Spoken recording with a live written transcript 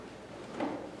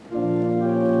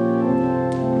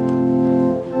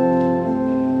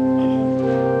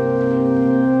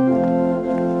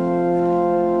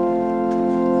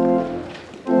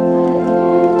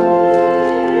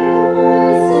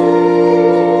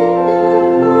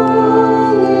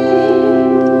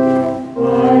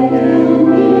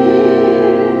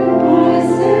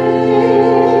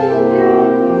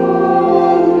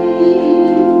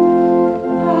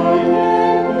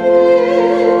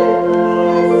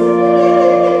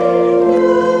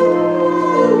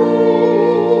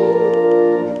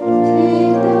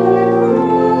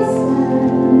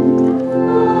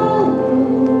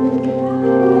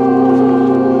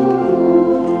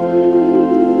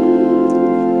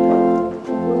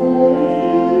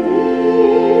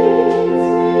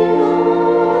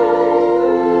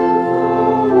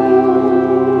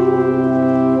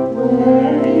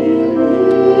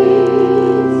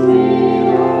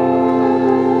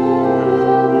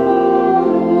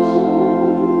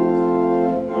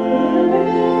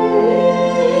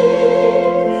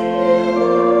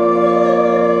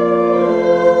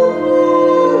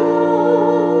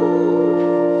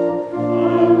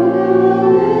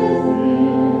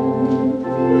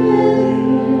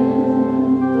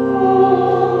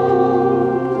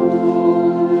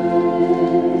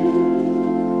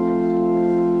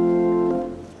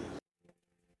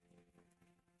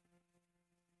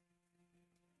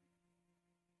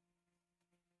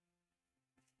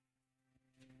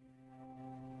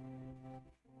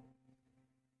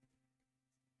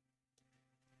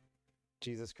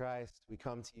Jesus Christ, we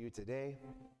come to you today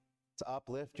to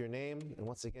uplift your name and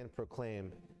once again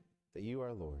proclaim that you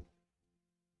are Lord.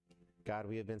 God,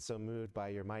 we have been so moved by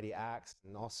your mighty acts,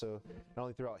 and also not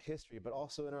only throughout history, but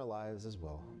also in our lives as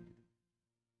well.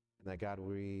 And that, God,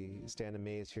 we stand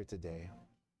amazed here today,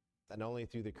 that not only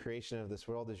through the creation of this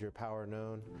world is your power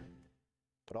known,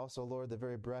 but also, Lord, the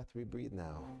very breath we breathe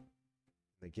now,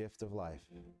 the gift of life.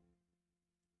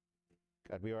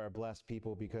 God, we are a blessed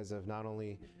people because of not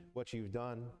only what you've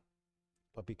done,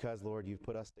 but because, Lord, you've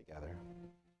put us together.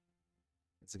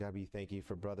 And so, God, we thank you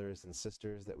for brothers and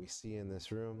sisters that we see in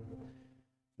this room,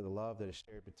 for the love that is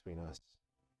shared between us.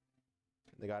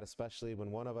 And God, especially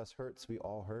when one of us hurts, we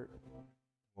all hurt.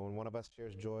 When one of us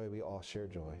shares joy, we all share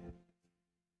joy.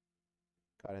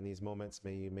 God, in these moments,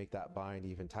 may you make that bind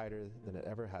even tighter than it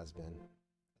ever has been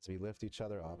as we lift each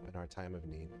other up in our time of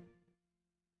need.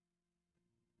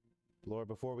 Lord,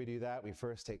 before we do that, we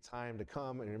first take time to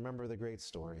come and remember the great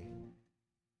story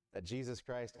that Jesus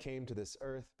Christ came to this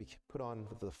earth, put on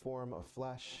the form of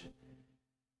flesh,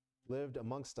 lived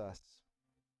amongst us.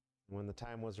 And when the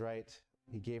time was right,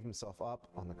 he gave himself up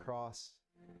on the cross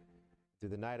through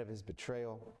the night of his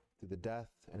betrayal, through the death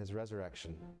and his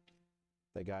resurrection.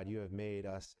 That, God, you have made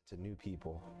us into new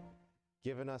people,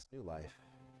 given us new life,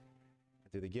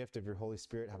 and through the gift of your Holy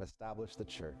Spirit have established the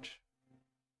church.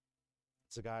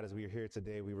 So, God, as we are here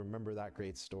today, we remember that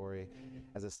great story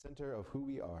as a center of who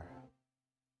we are.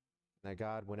 That,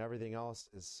 God, when everything else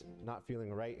is not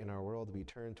feeling right in our world, we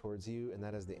turn towards you, and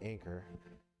that is the anchor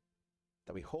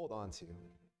that we hold on to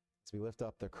as we lift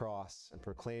up the cross and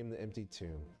proclaim the empty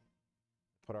tomb,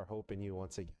 put our hope in you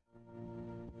once again.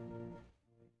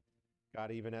 God,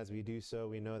 even as we do so,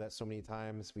 we know that so many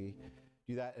times we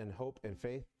do that in hope and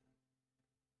faith.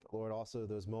 But Lord, also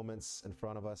those moments in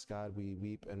front of us, God, we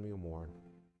weep and we mourn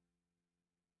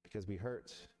because we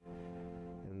hurt.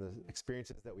 And the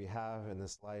experiences that we have in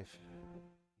this life,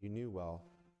 you knew well.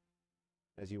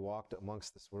 As you walked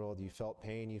amongst this world, you felt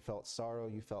pain, you felt sorrow,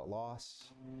 you felt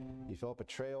loss, you felt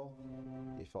betrayal,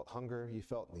 you felt hunger, you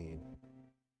felt need.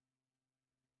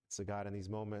 So God, in these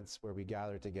moments where we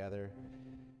gather together,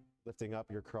 lifting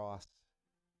up your cross,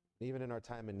 even in our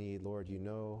time of need, Lord, you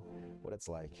know what it's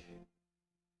like.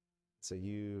 So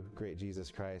you, great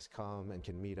Jesus Christ, come and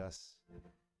can meet us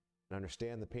and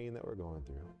understand the pain that we're going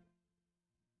through.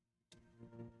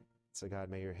 So God,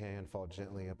 may your hand fall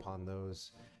gently upon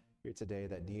those here today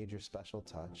that need your special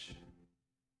touch,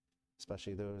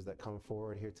 especially those that come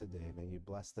forward here today. May you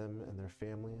bless them and their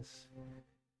families,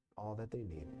 all that they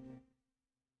need.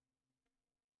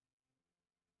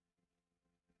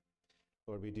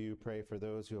 Lord, we do pray for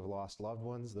those who have lost loved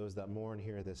ones, those that mourn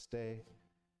here this day.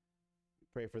 We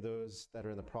pray for those that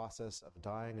are in the process of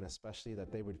dying, and especially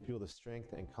that they would feel the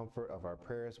strength and comfort of our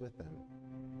prayers with them.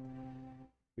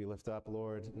 We lift up,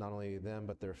 Lord, not only them,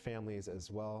 but their families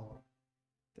as well,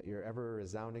 that your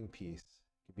ever-resounding peace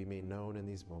could be made known in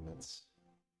these moments.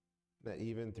 That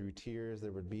even through tears,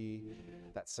 there would be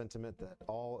that sentiment that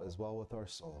all is well with our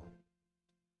soul.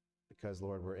 Because,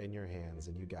 Lord, we're in your hands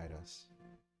and you guide us.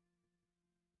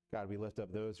 God, we lift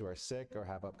up those who are sick or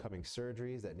have upcoming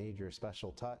surgeries that need your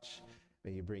special touch.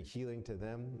 May you bring healing to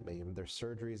them. May their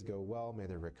surgeries go well. May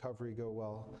their recovery go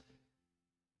well.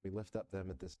 We lift up them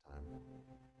at this time.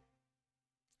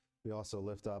 We also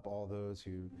lift up all those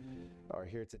who are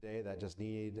here today that just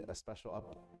need a special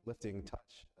uplifting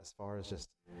touch as far as just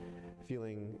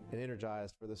feeling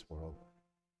energized for this world.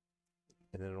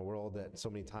 And in a world that so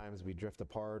many times we drift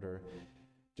apart or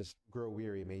just grow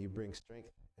weary, may you bring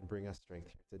strength and bring us strength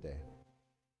here today.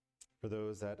 For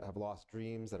those that have lost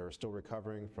dreams, that are still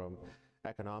recovering from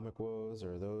economic woes,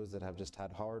 or those that have just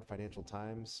had hard financial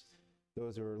times,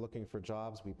 those who are looking for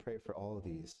jobs, we pray for all of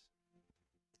these.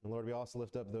 And Lord, we also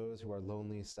lift up those who are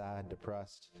lonely, sad,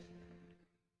 depressed,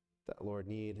 that, Lord,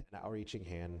 need an outreaching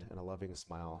hand and a loving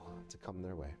smile to come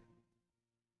their way.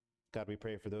 God, we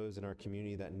pray for those in our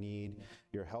community that need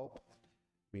your help.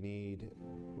 We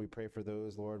pray for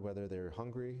those, Lord, whether they're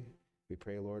hungry. We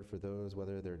pray, Lord, for those,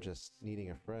 whether they're just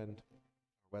needing a friend,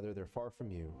 or whether they're far from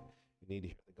you, who need to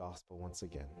hear the gospel once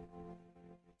again.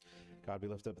 God, we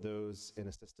lift up those in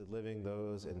assisted living,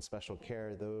 those in special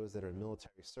care, those that are in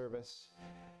military service.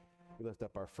 We lift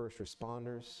up our first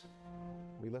responders.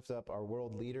 We lift up our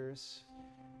world leaders.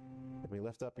 And we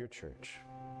lift up your church.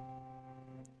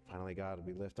 Finally, God,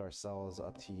 we lift ourselves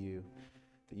up to you,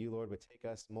 that you, Lord, would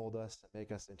take us, mold us, and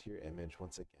make us into your image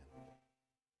once again.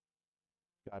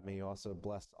 God, may you also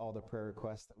bless all the prayer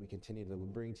requests that we continue to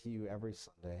bring to you every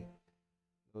Sunday,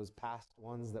 those past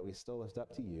ones that we still lift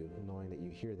up to you, knowing that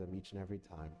you hear them each and every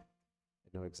time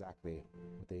and know exactly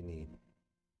what they need.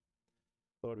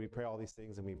 Lord, we pray all these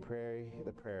things, and we pray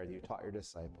the prayer that you taught your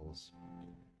disciples.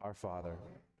 Our Father,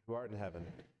 who art in heaven,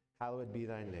 hallowed be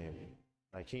thy name.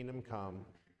 Thy kingdom come,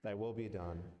 thy will be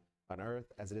done, on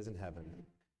earth as it is in heaven.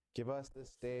 Give us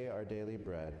this day our daily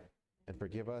bread, and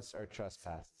forgive us our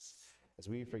trespasses, as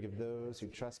we forgive those who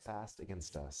trespass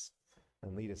against us.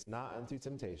 And lead us not into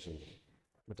temptation,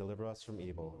 but deliver us from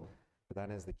evil. For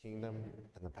thine is the kingdom,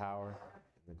 and the power,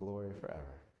 and the glory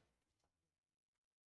forever.